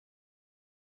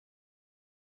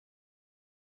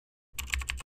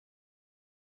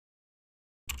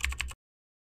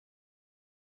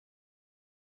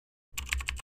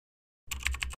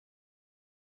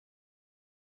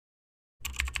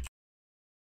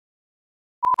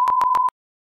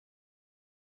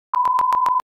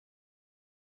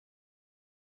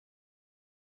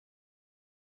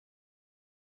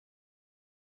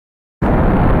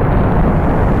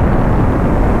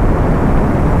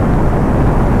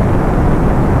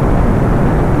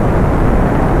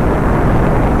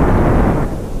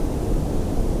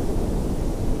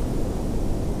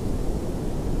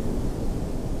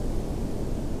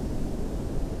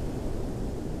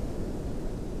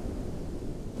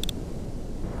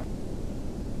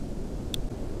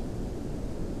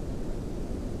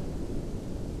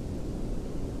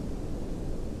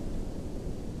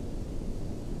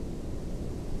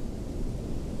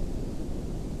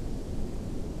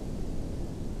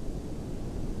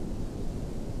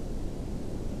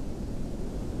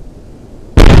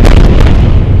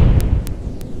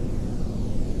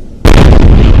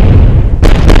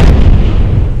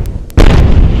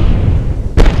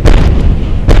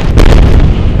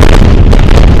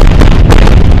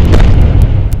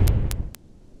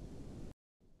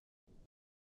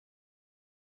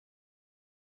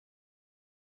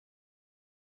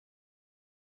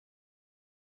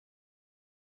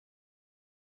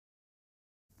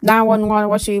911,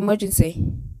 what's your emergency?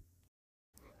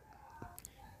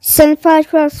 Send fire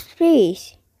trucks,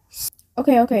 please.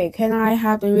 Okay, can I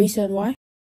have the reason why?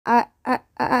 I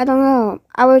don't know.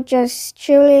 I was just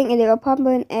chilling in the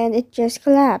apartment and it just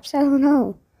collapsed. I don't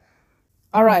know.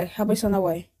 Alright, help is on the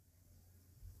way.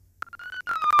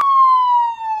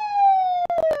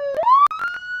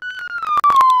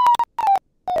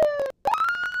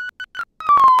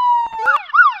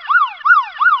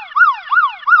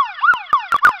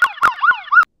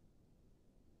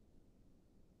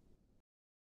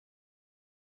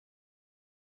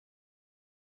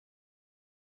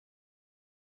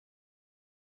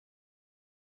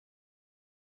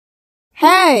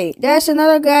 Hey, there's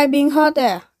another guy being hurt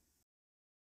there.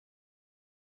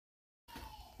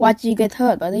 Why'd you get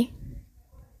hurt, buddy?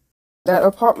 That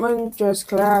apartment just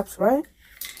collapsed, right?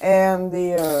 And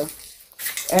the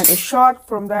shot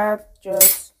from that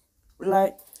just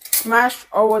like smashed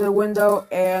over the window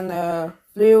and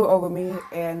flew over me,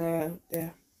 and yeah.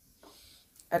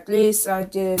 At least I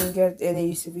didn't get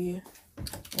any severe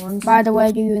ones. By the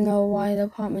way, do you know why the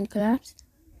apartment collapsed?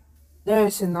 There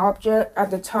is an object at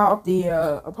the top of the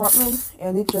apartment,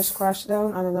 and it just crashed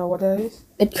down. I don't know what that is.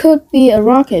 It could be a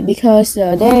rocket because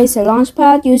there is a launch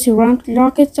pad used to launch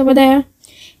rockets over there,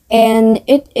 and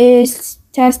it is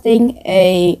testing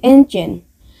a engine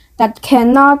that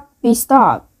cannot be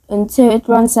stopped until it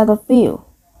runs out of fuel.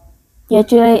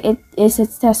 Usually, it is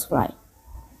its test flight.